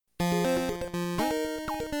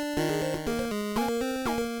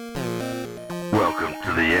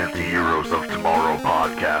Anti-Heroes of Tomorrow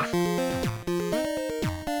podcast.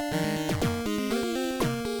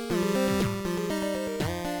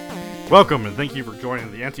 Welcome, and thank you for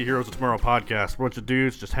joining the Anti-Heroes of Tomorrow podcast. We're a bunch of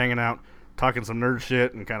dudes just hanging out, talking some nerd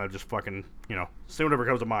shit, and kind of just fucking, say whatever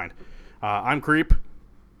comes to mind. I'm Creep.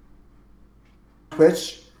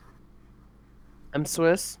 Twitch. I'm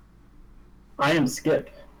Swiss. I am Skip.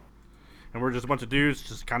 And we're just a bunch of dudes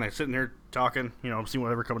just kind of sitting here talking, seeing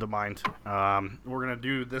whatever comes to mind. What we're going to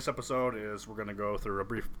do this episode is we're going to go through a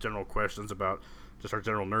brief general questions about just our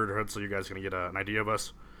general nerdhood so you guys can get an idea of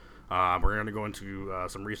us. We're going to go into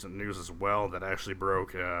some recent news as well that actually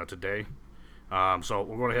broke today. So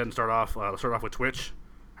we'll go ahead and start off with Twitch.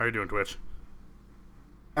 How are you doing, Twitch?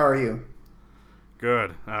 How are you?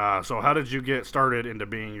 Good. So how did you get started into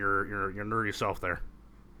being your nerdy self there?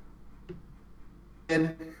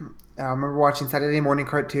 I remember watching Saturday morning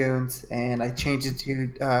cartoons, and I changed it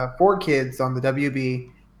to 4 Kids on the WB.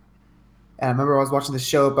 And I remember I was watching the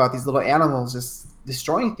show about these little animals just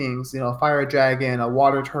destroying things, a fire dragon, a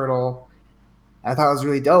water turtle. I thought it was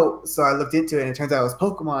really dope, so I looked into it, and it turns out it was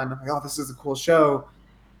Pokemon. I'm like, oh, this is a cool show.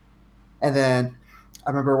 And then I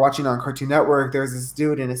remember watching on Cartoon Network, there was this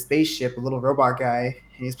dude in a spaceship, a little robot guy,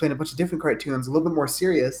 and he's playing a bunch of different cartoons, a little bit more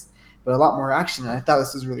serious, but a lot more action, and I thought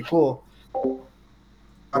this was really cool.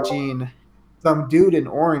 Watching some dude in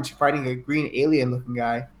orange fighting a green alien-looking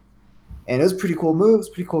guy. And it was pretty cool moves,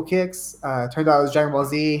 pretty cool kicks. Turned out it was Dragon Ball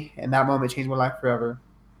Z, and that moment changed my life forever.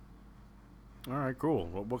 All right, cool.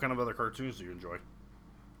 What kind of other cartoons do you enjoy?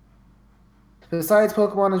 Besides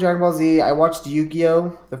Pokemon and Dragon Ball Z, I watched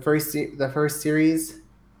Yu-Gi-Oh! The first series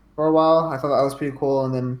for a while. I thought that was pretty cool.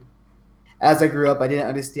 And then as I grew up, I didn't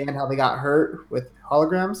understand how they got hurt with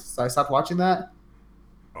holograms, so I stopped watching that.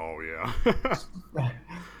 Oh, yeah.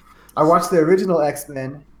 I watched the original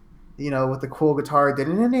X-Men, with the cool guitar. Oh, yeah,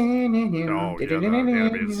 the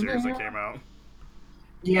animated series that came out.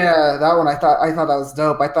 Yeah, that one I thought that was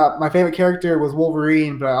dope. I thought my favorite character was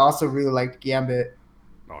Wolverine, but I also really liked Gambit.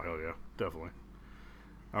 Oh, hell yeah, definitely.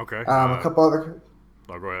 Okay. A couple other.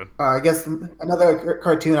 Oh, go ahead. I guess another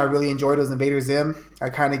cartoon I really enjoyed was Invader Zim. I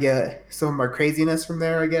kind of get some of my craziness from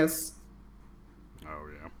there, I guess. Oh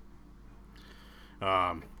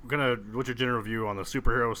yeah. What's your general view on the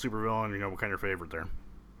superhero, supervillain? What kind of your favorite there?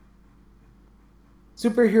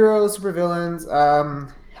 Superheroes, supervillains.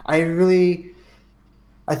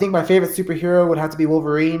 I think my favorite superhero would have to be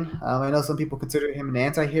Wolverine. I know some people consider him an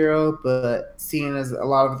anti-hero, but seeing as a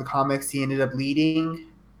lot of the comics he ended up leading.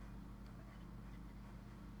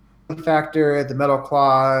 Factor, the metal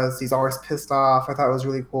claws, he's always pissed off. I thought it was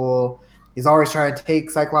really cool. He's always trying to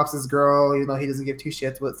take Cyclops' girl, even though he doesn't give 2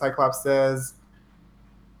 shits what Cyclops says.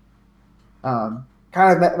 Kind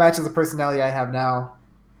of matches the personality I have now.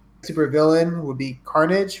 Supervillain would be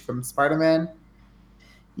Carnage from Spider-Man.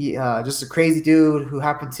 Just a crazy dude who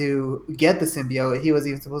happened to get the symbiote. He wasn't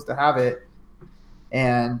even supposed to have it.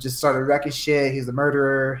 And just started wrecking shit. He's a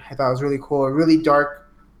murderer. I thought it was really cool. A really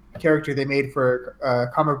dark character they made for a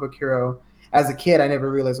comic book hero. As a kid, I never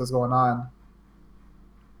realized what was going on.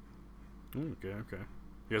 Okay.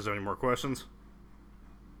 You guys have any more questions?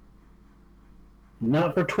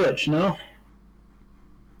 Not for Twitch, no?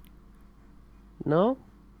 No?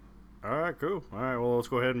 All right, cool. All right, well, let's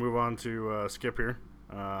go ahead and move on to Skip here.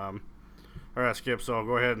 All right, Skip, so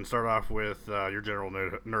go ahead and start off with your general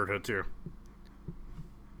nerdhood, too.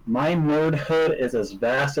 My nerdhood is as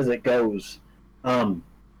vast as it goes. Kind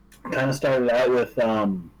of started out with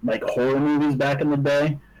horror movies back in the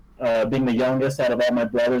day. Being the youngest out of all my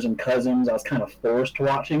brothers and cousins, I was kind of forced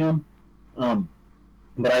watching them.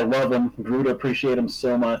 But I love them, grew to appreciate them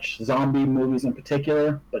so much. Zombie movies in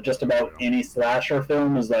particular, but just about any slasher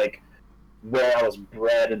film is where I was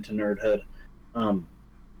bred into nerdhood. And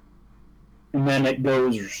then it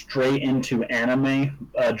goes straight into anime,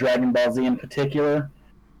 Dragon Ball Z in particular.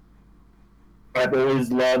 I've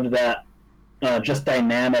always loved that just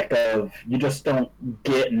dynamic of you just don't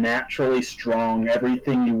get naturally strong.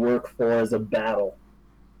 Everything you work for is a battle.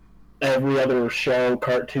 Every other show,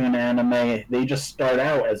 cartoon, anime, they just start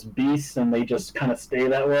out as beasts and they just kind of stay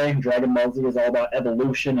that way. Dragon Ball Z is all about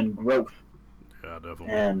evolution and growth. Yeah, definitely.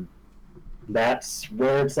 And that's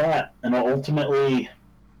where it's at. And ultimately,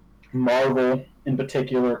 Marvel, in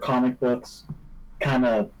particular, comic books, kind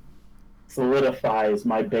of solidifies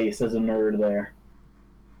my base as a nerd there.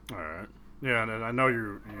 All right. Yeah, and I know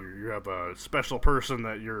you have a special person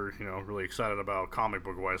that you're really excited about comic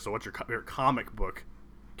book wise. So what's your comic book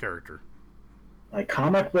character? My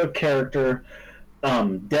comic book character,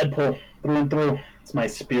 Deadpool through and through. It's my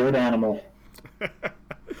spirit animal. If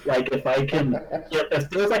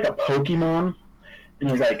there's a Pokemon and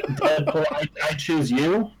it was like, Deadpool, I choose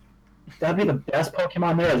you. That'd be the best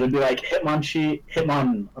Pokemon there. It'd be like Hitmonlee,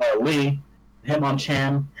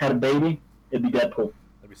 Hitmonchan had a baby. It'd be Deadpool.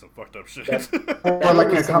 That'd be some fucked up shit. Or That like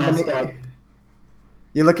would be a some messed up. combination.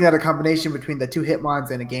 You're looking at a combination between the two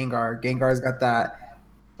Hitmons and a Gengar. Gengar's got that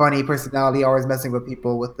funny personality, always messing with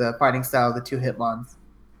people with the fighting style of the two Hitmons.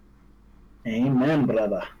 Amen,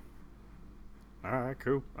 brother. All right,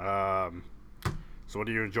 cool. So what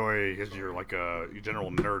do you enjoy? Is your like a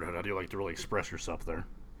general nerdhood? How do you like to really express yourself there?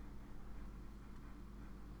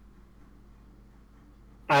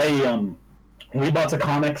 We bought the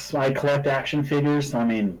comics. I collect action figures. I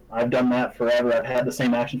mean, I've done that forever. I've had the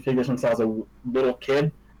same action figures since I was a little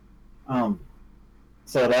kid.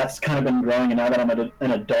 So that's kind of been growing. And now that I'm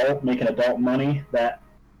an adult, making adult money, that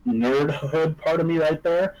nerdhood part of me right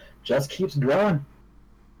there just keeps growing.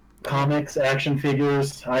 Comics, action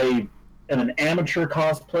figures. I am an amateur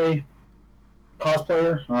cosplayer.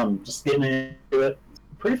 Just getting into it.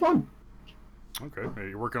 Pretty fun. Okay,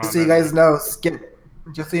 you're working on. Just so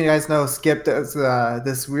you guys know, Skip does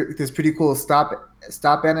this pretty cool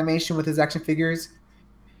stop animation with his action figures.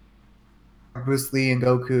 Bruce Lee and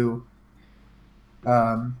Goku.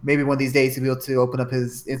 Maybe one of these days he'll be able to open up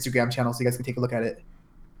his Instagram channel so you guys can take a look at it.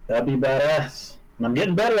 That'd be badass. And I'm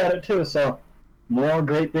getting better at it too, so more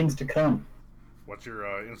great things to come. What's your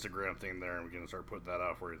Instagram thing there? And we can start putting that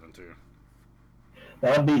out for you then too.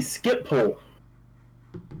 That'd be Skip Pull.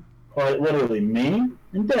 Quite literally, me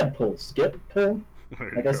and Deadpool. Skip Pull.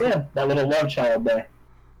 Like I said, that little love child there.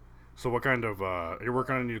 So what kind of are you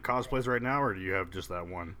working on any cosplays right now, or do you have just that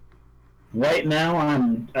one? Right now,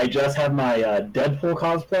 I just have my Deadpool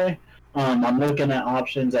cosplay. I'm looking at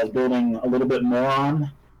options as building a little bit more on.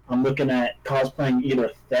 I'm looking at cosplaying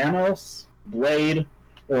either Thanos, Blade,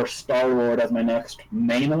 or Star-Lord as my next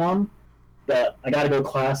main one. But I gotta go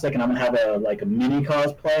classic, and I'm gonna have a mini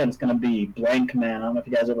cosplay, and it's gonna be Blank Man. I don't know if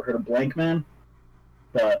you guys ever heard of Blank Man,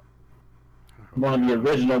 but one of the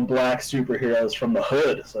original black superheroes from the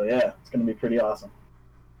hood. So yeah, it's gonna be pretty awesome.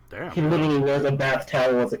 Damn. He literally wears a bath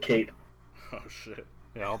towel as a cape. Oh shit.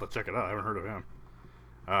 Yeah, I'll have to check it out. I haven't heard of him.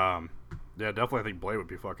 Yeah, definitely. I think Blade would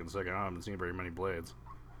be fucking sick. I haven't seen very many Blades.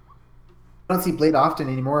 I don't see Blade often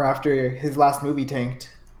anymore after his last movie tanked.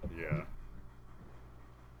 Yeah.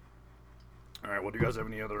 All right. Well, do you guys have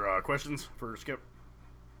any other questions for Skip?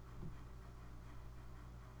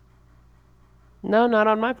 No, not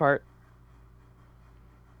on my part.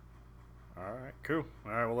 All right. Cool.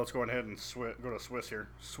 All right. Well, let's go ahead and go to Swiss here.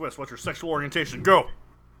 Swiss, what's your sexual orientation? Go.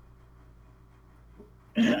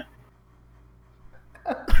 Just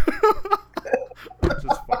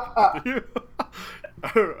fucking.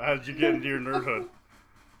 How'd you get into your nerdhood?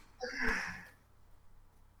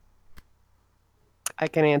 I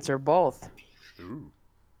can answer both. Ooh.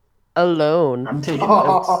 Alone. I'm taking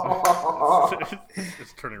notes.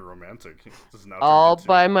 It's turning romantic. This is now All turned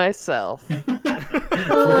by myself.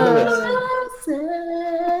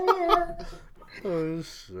 Oh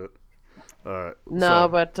shit. Alright. No,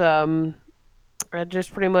 but I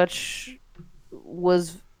just pretty much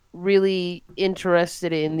was really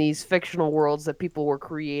interested in these fictional worlds that people were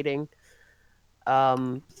creating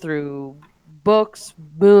through books,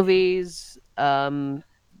 movies.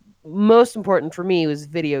 Most important for me was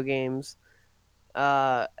video games.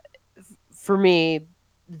 For me,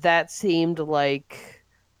 that seemed like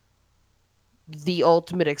the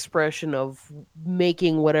ultimate expression of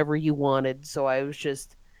making whatever you wanted. So I was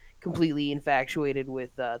just completely infatuated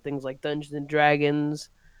with things like Dungeons and Dragons,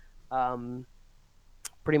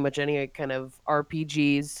 pretty much any kind of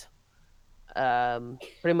RPGs.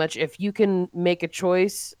 Pretty much, if you can make a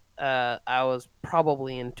choice, I was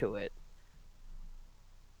probably into it.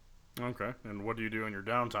 Okay. And what do you do in your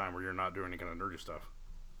downtime where you're not doing any kind of nerdy stuff?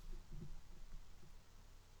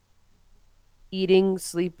 Eating,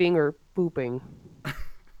 sleeping, or pooping.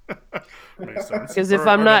 Makes sense. Because if Or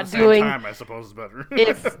I'm at not the same doing, time, I suppose is better.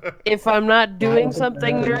 if I'm not doing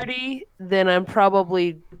something nerdy, then I'm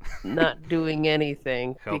probably not doing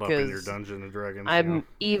anything. Held up in your because Dungeons and Dragons. I'm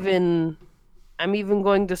even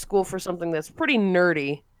going to school for something that's pretty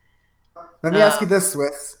nerdy. Let me ask you this,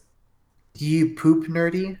 Swiss. Do you poop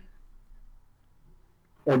nerdy?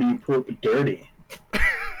 Or do you poop dirty?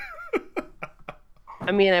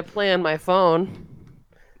 I mean, I play on my phone,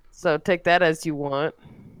 so take that as you want.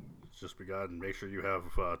 Just be God and make sure you have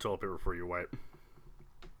toilet paper before you wipe.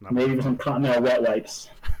 Not Maybe some Continental wet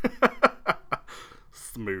wipes.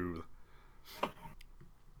 Smooth.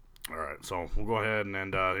 All right, so we'll go ahead and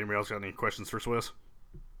anybody else got any questions for Swiss?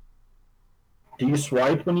 Do you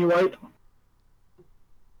swipe when you wipe?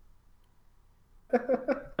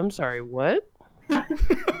 I'm sorry, what?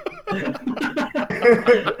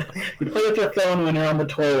 You play with your phone when you're on the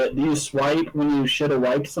toilet. Do you swipe when you should have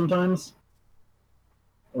wiped sometimes?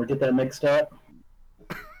 Or get that mixed up?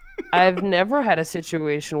 I've never had a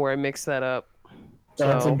situation where I mix that up.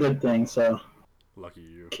 That's a So good thing, so Lucky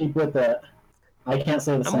you. keep with that. I can't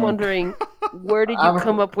say the same. I'm wondering, where did you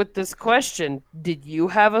come up with this question? Did you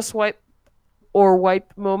have a swipe or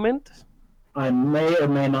wipe moment? I may or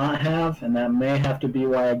may not have, and that may have to be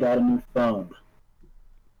why I got a new phone.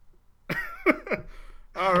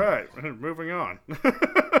 All right, moving on.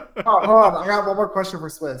 Oh, hold on. I got one more question for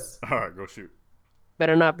Swiss. All right, go shoot.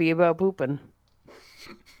 Better not be about pooping.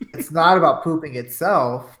 It's not about pooping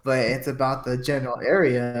itself, but it's about the general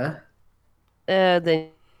area. Then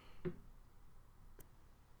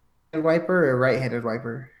Wiper or right-handed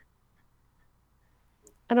wiper?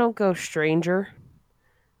 I don't go stranger.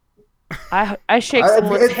 I shake It's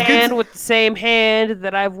someone's good hand to- with the same hand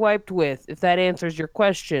that I've wiped with, if that answers your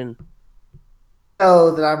question.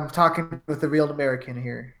 Know that I'm talking with a real American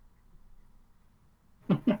here.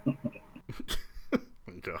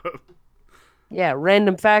 God. Yeah,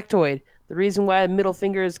 random factoid. The reason why a middle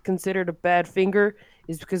finger is considered a bad finger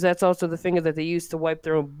is because that's also the finger that they used to wipe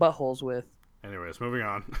their own buttholes with. Anyways, moving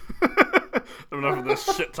on. Enough of this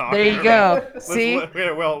shit talking. There you go. See?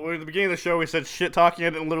 Well, at the beginning of the show, we said shit talking.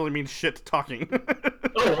 I didn't literally mean shit talking.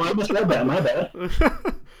 Oh, I misread that. My bad.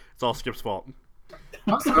 It's all Skip's fault.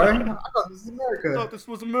 I'm sorry. I thought this was I America. thought this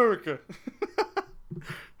was America.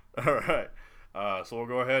 All right. So we'll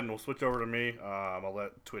go ahead and we'll switch over to me. I'll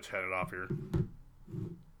let Twitch head it off here.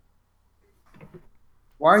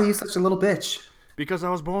 Why are you such a little bitch? Because I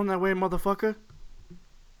was born that way, motherfucker.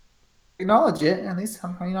 Acknowledge it. At least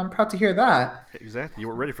I'm proud to hear that. Exactly. You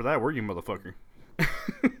weren't ready for that, were you, motherfucker? I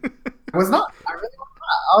was not. I really was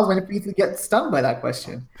not. I was waiting for you to get stung by that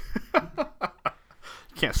question. You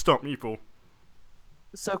can't stump me, fool.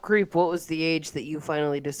 So, Creep, what was the age that you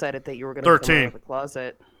finally decided that you were going to come out 13. of the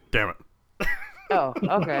closet? Damn it. Oh,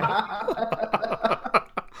 okay.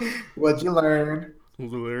 What'd you learn?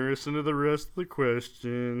 Listen to the rest of the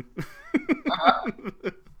question.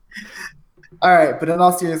 All right, but in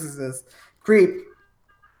all seriousness, Creep.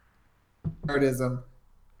 Nerdism.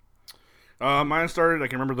 Mine started, I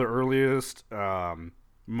can remember the earliest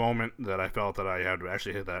moment that I felt that I had to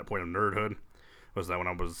actually hit that point of nerdhood was that when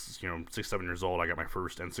I was, 6, 7 years old, I got my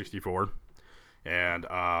first N64. And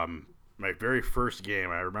my very first game,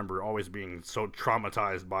 I remember always being so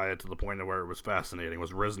traumatized by it to the point of where it was fascinating,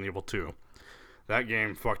 was Resident Evil 2. That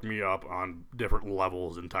game fucked me up on different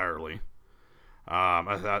levels entirely.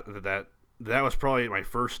 I thought that was probably my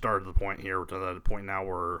first start to the point here, to the point now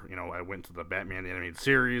where, I went to the Batman the Animated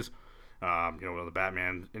Series. The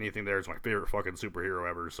Batman, anything there is my favorite fucking superhero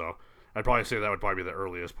ever, so I'd probably say that would probably be the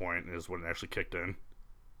earliest point, is when it actually kicked in.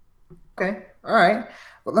 Okay, all right.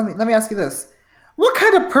 Well, let me ask you this: what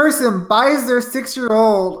kind of person buys their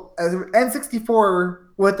 6-year-old N64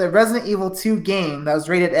 with a Resident Evil 2 game that was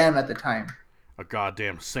rated M at the time? A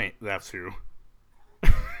goddamn saint, that's who.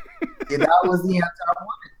 Yeah, that was the answer I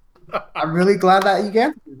wanted. I'm really glad that you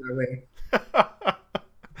answered it that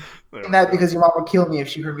way. And that because your mom would kill me if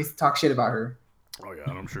she heard me talk shit about her. Oh yeah,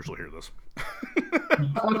 I'm sure she'll hear this.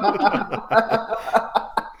 It's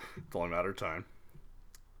only a matter of time.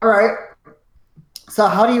 All right. So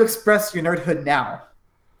how do you express your nerdhood now?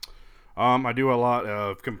 I do a lot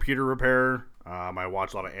of computer repair. I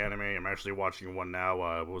watch a lot of anime. I'm actually watching one now.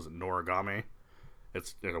 What was it, Noragami?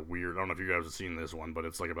 It's weird. I don't know if you guys have seen this one, but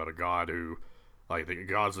it's like about a god who, like, the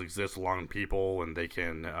gods exist along people, and they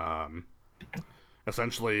can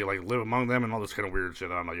essentially like live among them and all this kind of weird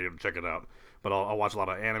shit. I don't know. You have to check it out. But I'll watch a lot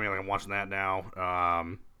of anime. Like, I'm watching that now.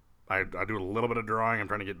 I do a little bit of drawing. I'm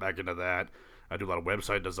trying to get back into that. I do a lot of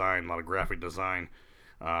website design, a lot of graphic design,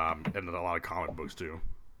 and then a lot of comic books too.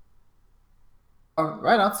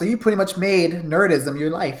 Right on. So you pretty much made nerdism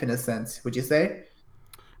your life in a sense, would you say?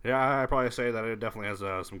 Yeah, I'd probably say that it definitely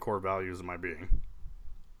has some core values in my being.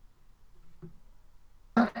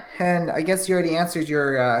 And I guess you already answered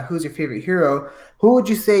your who's your favorite hero. Who would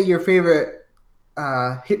you say your favorite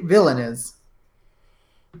villain is?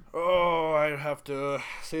 Oh, I'd have to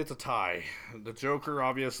say it's a tie. The Joker,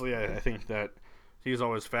 obviously, I think that he's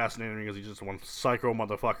always fascinating because he's just one psycho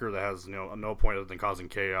motherfucker that has no point other than causing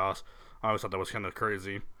chaos. I always thought that was kind of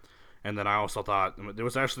crazy. And then I also thought there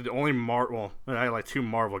was actually the only Marvel. I like two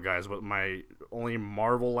Marvel guys, but my only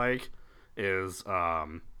Marvel is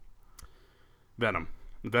Venom.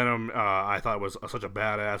 Venom, I thought was such a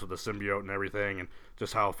badass with the symbiote and everything, and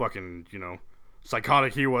just how fucking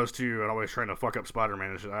psychotic he was too, and always trying to fuck up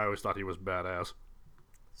Spider-Man and shit. I always thought he was badass.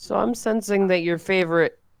 So I'm sensing that your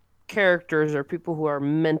favorite characters are people who are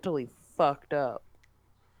mentally fucked up.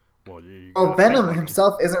 Well, you Well, gotta Venom think like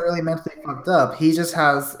himself isn't really mentally fucked up. He just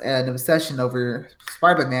has an obsession over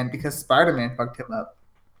Spider-Man because Spider-Man fucked him up.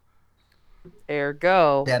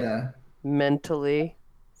 Ergo, That mentally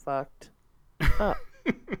fucked up.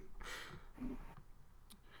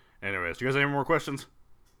 Anyways, do you guys have any more questions?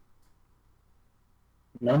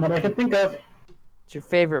 None that I can think of. What's your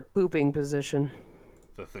favorite pooping position?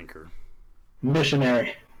 The thinker.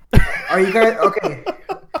 Missionary. Are you guys okay?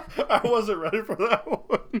 I wasn't ready for that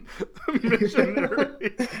one.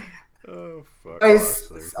 Missionary. Oh fuck.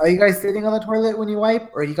 Are you guys sitting on the toilet when you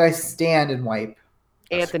wipe, or you guys stand and wipe?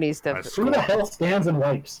 Anthony's I definitely. Who the hell stands and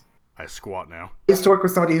wipes? I squat now. I used to work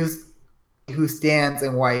with somebody who stands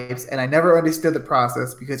and wipes, and I never understood the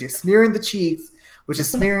process because you're smearing the cheeks, which is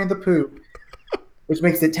smearing the poop, which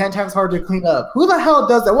makes it 10 times harder to clean up. Who the hell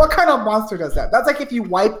does that? What kind of monster does that? That's like if you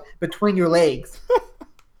wipe between your legs.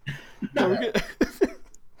 I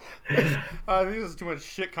think this is too much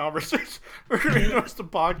shit conversation. We're gonna notice the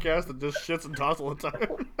podcast that just shits and talks all the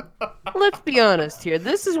time. Let's be honest here.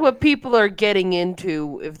 This is what people are getting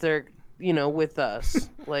into if they're, with us.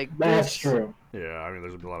 Like That's true. Yeah, I mean,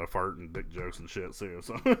 there's a lot of fart and dick jokes and shit too.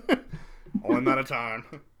 So, one at a time.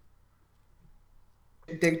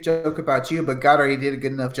 Big joke about you, but God already did a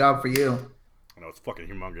good enough job for you. I know it's fucking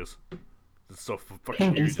humongous. It's so fucking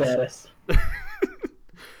Pinky huge. status.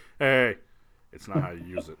 Hey, it's not how you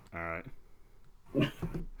use it. All right.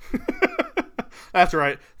 That's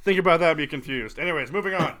right. Think about that and be confused. Anyways,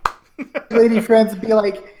 moving on. Lady friends would be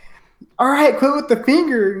like, all right, quit with the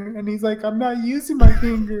finger. And he's like, I'm not using my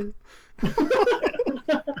finger.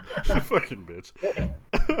 Fucking bitch.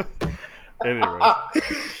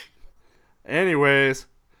 Anyways,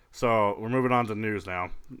 so we're moving on to news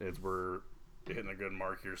now. We're hitting a good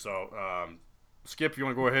mark here. So, Skip, you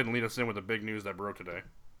want to go ahead and lead us in with the big news that broke today?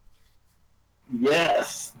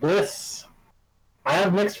 Yes, I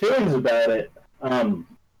have mixed feelings about it.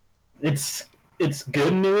 It's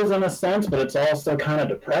good news in a sense, but it's also kind of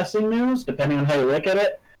depressing news, depending on how you look at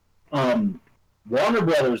it. Warner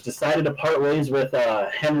Brothers decided to part ways with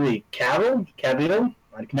Henry Cavill.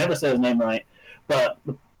 I can never say his name right, but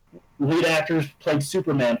the lead actor's played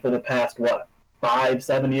Superman for the past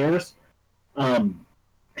 5-7 years.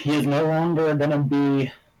 He is no longer going to be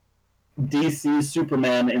DC's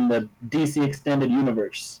Superman in the DC Extended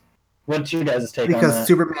Universe. What's your guys' take on that? Because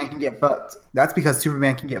Superman can get fucked. That's because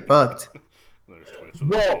Superman can get fucked.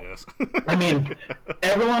 Well, I mean,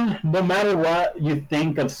 everyone, no matter what you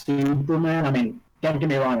think of Superman, I mean, don't get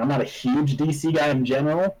me wrong, I'm not a huge DC guy in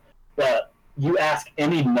general, but you ask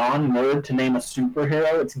any non-nerd to name a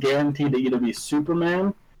superhero, it's guaranteed to either be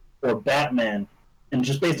Superman or Batman. And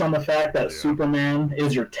just based on the fact that Superman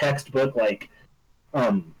is your textbook,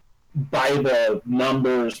 by the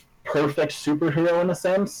numbers, perfect superhero in a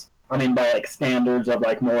sense. I mean, by standards of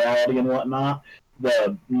morality and whatnot.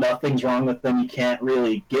 Nothing's wrong with him. You can't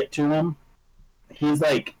really get to him. He's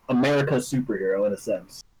America's superhero in a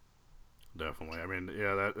sense. Definitely. I mean,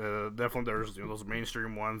 yeah, that definitely there's those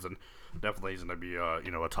mainstream ones, and definitely he's gonna be a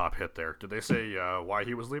top hit there. Did they say why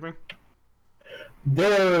he was leaving?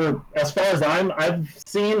 As far as I've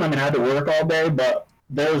seen, I mean, I had to work all day, but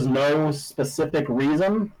there's no specific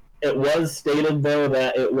reason. It was stated though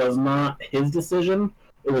that it was not his decision.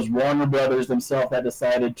 It was Warner Brothers themselves that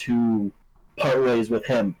decided to part ways with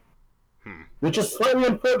him, which is slightly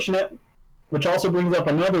unfortunate. Which also brings up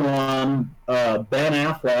another one, Ben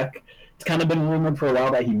Affleck. It's kind of been rumored for a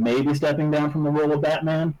while that he may be stepping down from the role of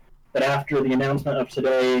Batman, but after the announcement of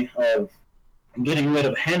today of getting rid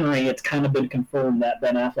of Henry, it's kind of been confirmed that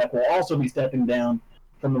Ben Affleck will also be stepping down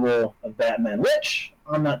from the role of Batman, which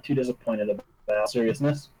I'm not too disappointed about.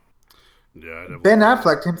 Seriousness. Yeah, Ben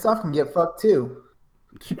Affleck himself can get fucked too.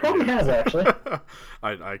 He probably has, actually.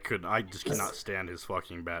 I just cannot stand his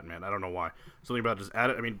fucking Batman. I don't know why. Something about just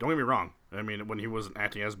added. I mean, don't get me wrong. I mean, when he wasn't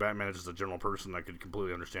acting as Batman, as just a general person, I could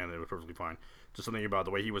completely understand it. It was perfectly fine. Just something about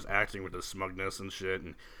the way he was acting with his smugness and shit,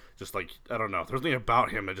 and just I don't know. There's something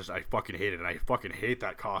about him that I fucking hate it, and I fucking hate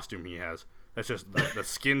that costume he has. That's just the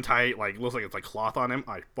skin tight, looks like it's cloth on him.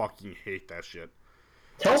 I fucking hate that shit.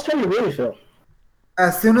 Tell us how you really feel.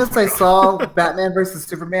 As soon as I saw Batman versus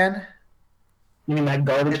Superman, you mean that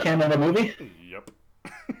garbage can of a movie? Yep.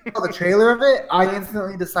 The trailer of it, I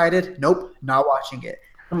instantly decided, nope, not watching it.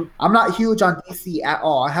 I'm not huge on DC at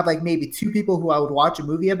all. I have maybe 2 people who I would watch a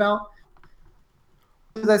movie about.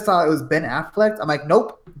 As soon as I saw it was Ben Affleck, I'm like,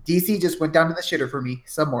 nope, DC just went down to the shitter for me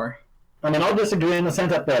somewhere. I mean, I'll disagree in the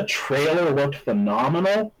sense that the trailer looked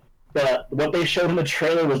phenomenal, but what they showed in the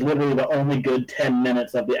trailer was literally the only good 10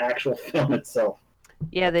 minutes of the actual film itself.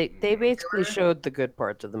 Yeah, they basically showed the good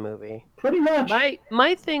parts of the movie. Pretty much.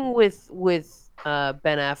 My thing with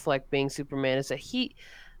Ben Affleck being Superman is that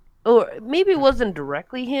or maybe it wasn't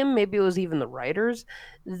directly him, maybe it was even the writers.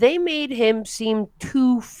 They made him seem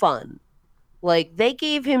too fun. Like they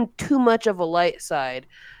gave him too much of a light side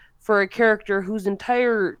for a character whose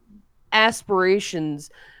entire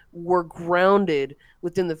aspirations were grounded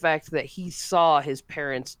within the fact that he saw his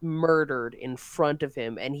parents murdered in front of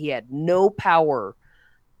him and he had no power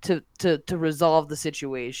to resolve the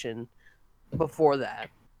situation before that.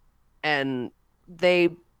 And they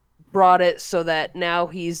brought it so that now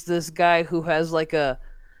he's this guy who has like a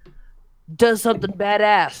does something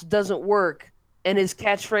badass, doesn't work, and his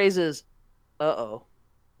catchphrase is "uh-oh."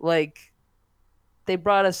 Like they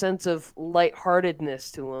brought a sense of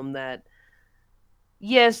lightheartedness to him that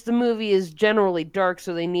yes, the movie is generally dark,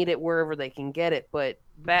 so they need it wherever they can get it, but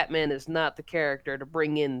Batman is not the character to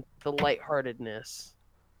bring in the lightheartedness.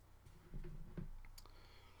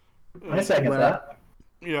 I second When that.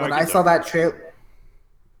 Yeah, when I I get saw that. that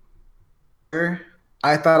trailer,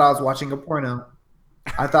 I thought I was watching a porno.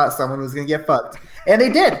 I thought someone was gonna get fucked, and they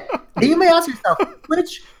did. And you may ask yourself,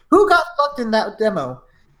 who got fucked in that demo?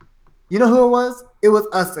 You know who it was? It was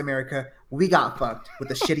us, America. We got fucked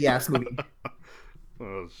with a shitty ass movie.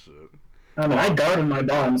 Oh shit. I mean, I guarded my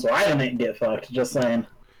bottom, so I didn't get fucked. Just saying.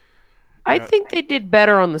 I Yeah. think they did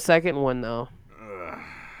better on the second one though.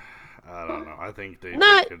 I don't know. I think they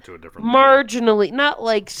Not took it to a different level. marginally, not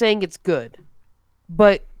like saying it's good,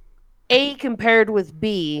 but A compared with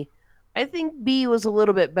B, I think B was a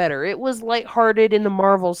little bit better. It was lighthearted in the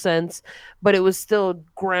Marvel sense, but it was still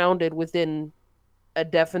grounded within a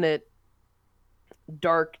definite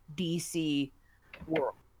dark DC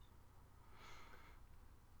world.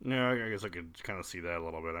 Yeah, I guess I could kind of see that a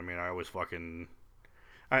little bit. I mean, I always fucking.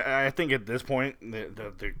 I think at this point,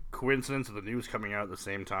 the coincidence of the news coming out at the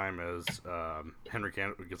same time as Henry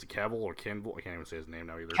Cavill or Cavill, I can't even say his name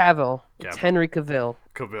now either. Cavill. It's Cavill. Henry Cavill.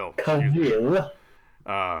 Cavill. Excuse me. Cavill.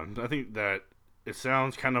 I think that it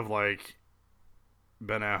sounds kind of like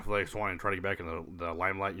Ben Affleck's wanting to try to get back in the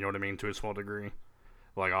limelight, you know what I mean, to a small degree.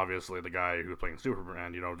 Like, obviously, the guy who's playing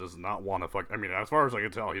Superman, does not want to fuck. I mean, as far as I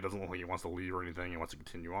can tell, he doesn't look like he wants to leave or anything. He wants to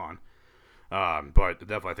continue on. But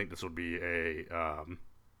definitely, I think this would be a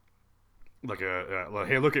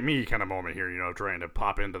hey, look at me kind of moment here, trying to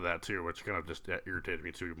pop into that too, which kind of just irritated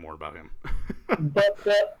me too more about him.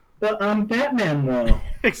 But I'm Batman though.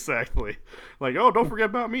 Exactly. Like, oh, don't forget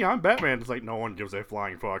about me. I'm Batman. It's like no one gives a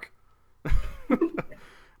flying fuck.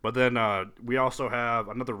 But then we also have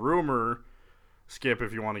another rumor, Skip,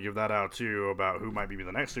 if you want to give that out too, about who might be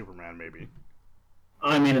the next Superman, maybe.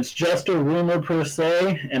 I mean, it's just a rumor per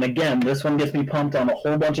se, and again, this one gets me pumped on a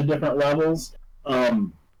whole bunch of different levels.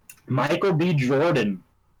 Michael B. Jordan,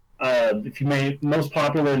 if you may, most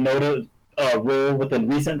popular noted role within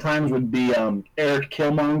recent times would be Eric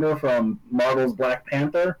Killmonger from Marvel's Black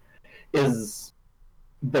Panther, is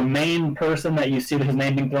the main person that you see his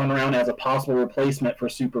name being thrown around as a possible replacement for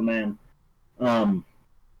Superman,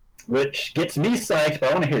 which gets me psyched, but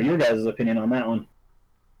I want to hear your guys' opinion on that one.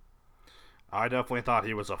 I definitely thought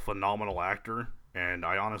he was a phenomenal actor, and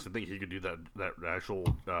I honestly think he could do that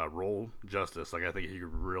actual role justice. Like, I think he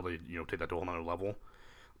could really, take that to a whole nother level.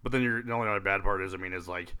 But then the only other bad part is,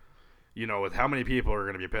 like, with how many people are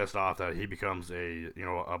going to be pissed off that he becomes a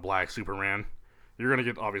black Superman, you're going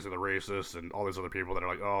to get, obviously, the racists and all these other people that are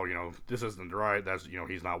like, oh, this isn't right, that's,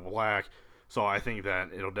 he's not black. So I think that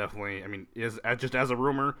it'll definitely, just as a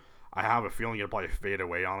rumor, I have a feeling it'll probably fade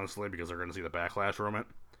away, honestly, because they're going to see the backlash from it.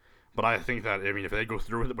 But I think that, if they go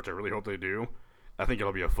through with it, which I really hope they do, I think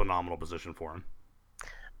it'll be a phenomenal position for him.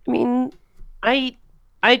 I mean,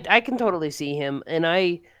 I can totally see him, and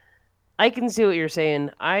I can see what you're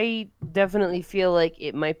saying. I definitely feel like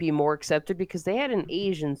it might be more accepted because they had an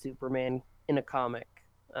Asian Superman in a comic.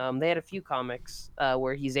 They had a few comics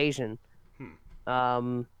where he's Asian.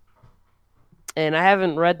 And I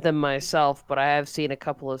haven't read them myself, but I have seen a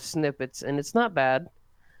couple of snippets, and it's not bad.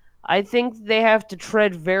 I think they have to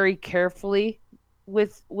tread very carefully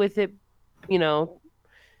with it,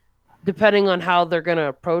 depending on how they're going to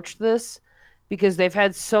approach this, because they've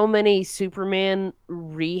had so many Superman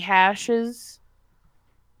rehashes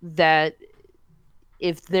that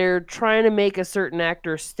if they're trying to make a certain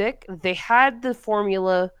actor stick, they had the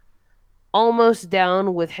formula almost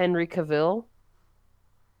down with Henry Cavill.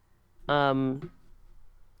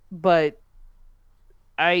 But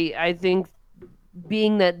I think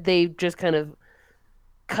being that they just kind of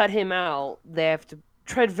cut him out, they have to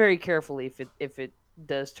tread very carefully if it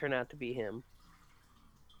does turn out to be him.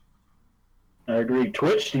 I agree.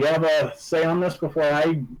 Twitch, do you have a say on this before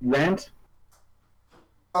I rant?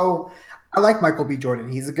 Oh, I like Michael B.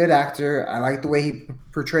 Jordan. He's a good actor. I like the way he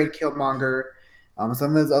portrayed Killmonger.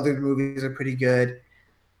 Some of his other movies are pretty good.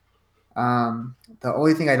 The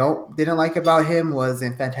only thing I didn't like about him was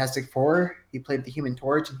in Fantastic Four. He played the Human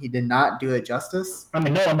Torch, and he did not do it justice. I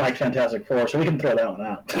mean, no one likes Fantastic Four, so we can throw that one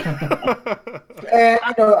out. And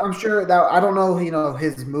I'm sure that I don't know,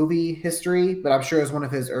 his movie history, but I'm sure it's one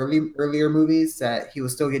of his earlier movies that he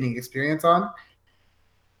was still getting experience on.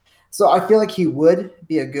 So I feel like he would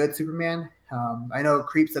be a good Superman. I know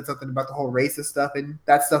Creep said something about the whole racist stuff, and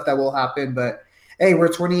that's stuff that will happen. But hey, we're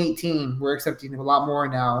 2018. We're accepting a lot more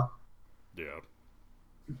now. Yeah.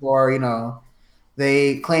 Or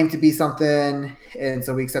they claim to be something, and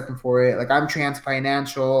so we accept them for it. Like I'm trans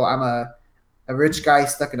financial. I'm a rich guy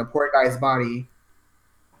stuck in a poor guy's body.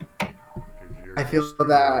 I feel you're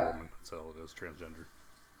that. a woman. That's all it is, transgender.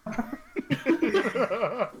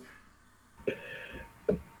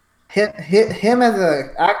 Him as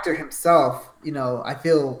an actor himself, I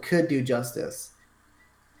feel could do justice.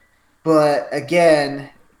 But again,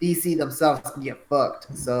 DC themselves can get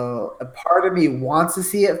fucked. So a part of me wants to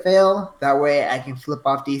see it fail. That way I can flip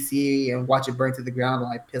off DC and watch it burn to the ground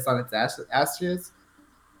while I piss on its ashes.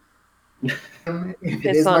 If it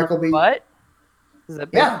Piss is on Michael B. What? Is that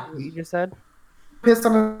Yeah. what you just said? Pissed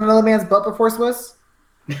on another man's butt before Swiss?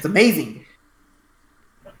 It's amazing.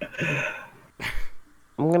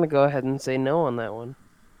 I'm going to go ahead and say no on that one.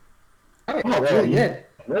 It's really good.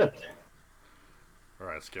 All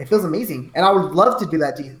right, Skip. It feels amazing. And I would love to do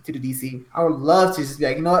that to the DC. I would love to just be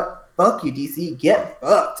like, you know what? Fuck you, DC. Get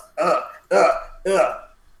fucked.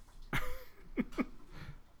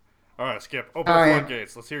 All right, Skip. Open the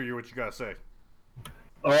floodgates. Let's hear what you got to say.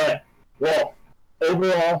 All right. Well,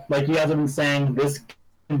 overall, like you guys have been saying, this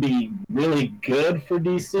can be really good for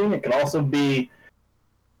DC. It could also be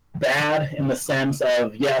bad in the sense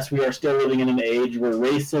of, yes, we are still living in an age where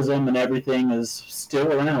racism and everything is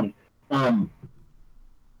still around.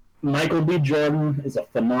 Michael B. Jordan is a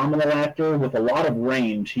phenomenal actor with a lot of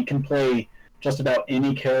range. He can play just about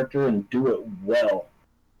any character and do it well.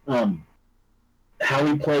 How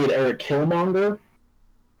he played Eric Killmonger,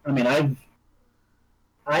 I mean,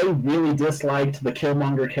 I really disliked the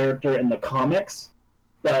Killmonger character in the comics,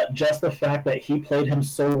 but just the fact that he played him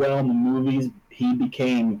so well in the movies, he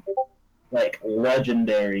became like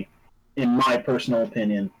legendary, in my personal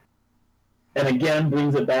opinion. And again,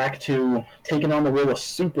 brings it back to taking on the role of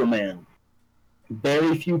Superman.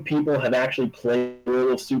 Very few people have actually played the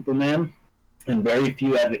role of Superman, and very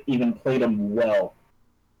few have even played him well.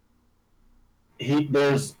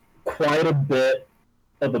 There's quite a bit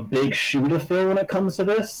of a big shoe to fill when it comes to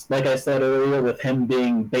this. Like I said earlier, with him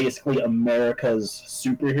being basically America's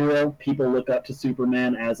superhero, people look up to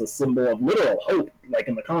Superman as a symbol of literal hope, like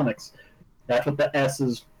in the comics. That's what the S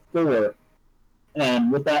is for.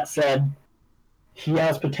 And with that said, he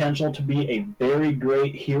has potential to be a very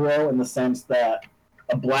great hero in the sense that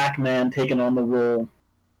a black man taking on the role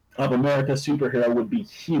of America's superhero would be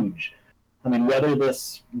huge. I mean, whether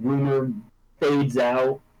this rumor fades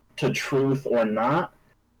out to truth or not,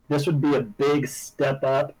 this would be a big step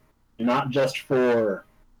up, not just for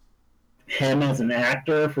him as an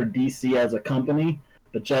actor, for DC as a company,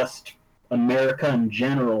 but just America in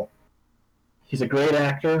general. He's a great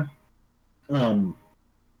actor. And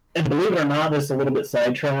believe it or not, this is a little bit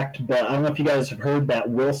sidetracked, but I don't know if you guys have heard that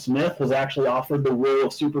Will Smith was actually offered the role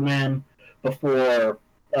of Superman before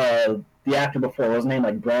the actor before. What was his name,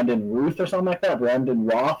 like Brandon Ruth or something like that? Brandon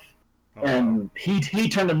Roth. And he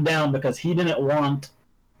turned him down because he didn't want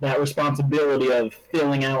that responsibility of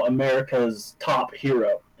filling out America's top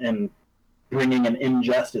hero and bringing an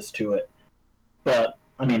injustice to it. But,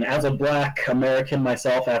 I mean, as a black American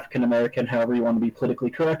myself, African American, however you want to be politically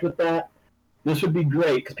correct with that, this would be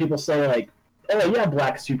great because people say, like, oh, yeah,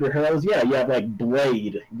 black superheroes. Yeah, you have, like,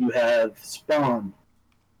 Blade. You have Spawn.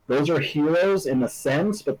 Those are heroes in a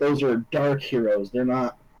sense, but those are dark heroes. They're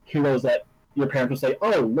not heroes that your parents would say,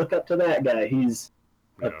 oh, look up to that guy. He's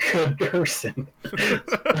a good person.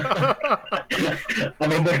 I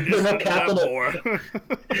mean, there's no Captain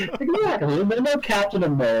Exactly. There's no Captain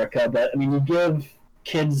America, but, I mean, you give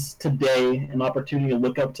kids today an opportunity to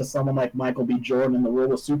look up to someone like Michael B. Jordan in the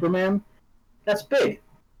role of Superman. That's big.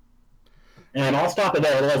 And I'll stop it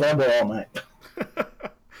there, otherwise I'll go all night.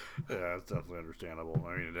 Yeah, that's definitely understandable.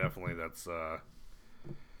 I mean, that's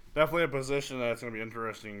definitely a position that's going to be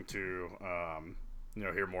interesting to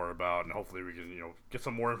hear more about, and hopefully we can get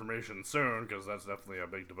some more information soon, because that's definitely a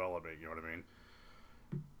big development. You know what I mean?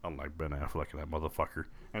 Unlike Ben Affleck and that motherfucker.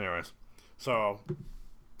 Anyways, so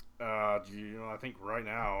I think right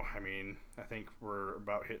now, I think we're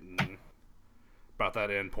about hitting about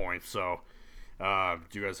that end point. So,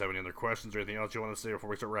 do you guys have any other questions or anything else you want to say before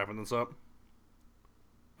we start wrapping this up?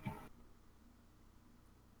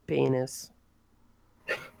 penis.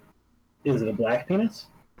 Is it a black penis?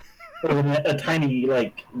 Or is it a tiny,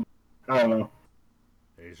 like, I don't know,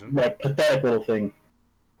 Asian. like pathetic little thing?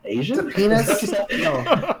 Asian? The penis? Is that what you said?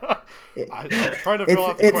 No. I was trying to fill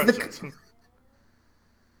out the it's the- questions.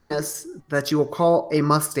 Penis that you will call a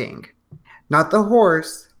Mustang. Not the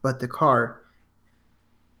horse, but the car.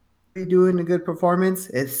 Are you doing a good performance?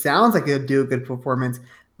 It sounds like it'll do a good performance,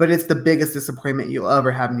 but it's the biggest disappointment you'll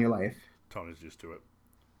ever have in your life. Tony's used to it.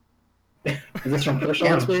 Is this from personal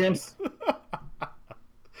Damn. experience?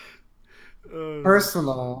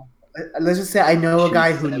 Personal. Let's just say I know a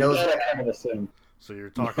guy who Jeez, knows I that. kind of assume. So you're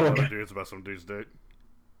talking to other dudes about some dude's date?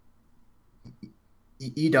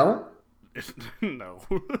 You don't? No.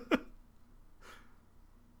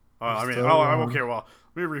 I mean, Still I'm wrong. okay. Well,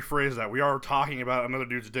 let me rephrase that. We are talking about another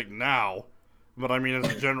dude's dick now, but I mean, as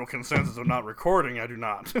a general consensus of not recording, I do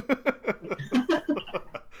not.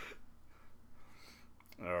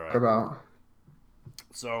 All right. What about?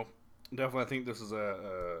 So definitely, I think this is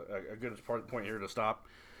a good point here to stop.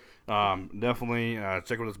 Definitely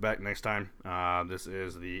check with us back next time. This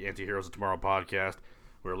is the Anti-Heroes of Tomorrow podcast.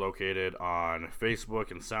 We're located on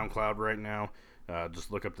Facebook and SoundCloud right now.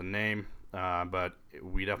 Just look up the name. But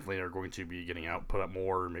we definitely are going to be getting out, put up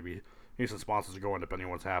more, maybe some sponsors going depending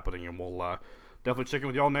on what's happening, and we'll definitely check in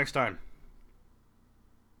with y'all next time.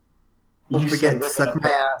 Don't You forget said to suck my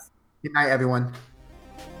ass. Good night, everyone.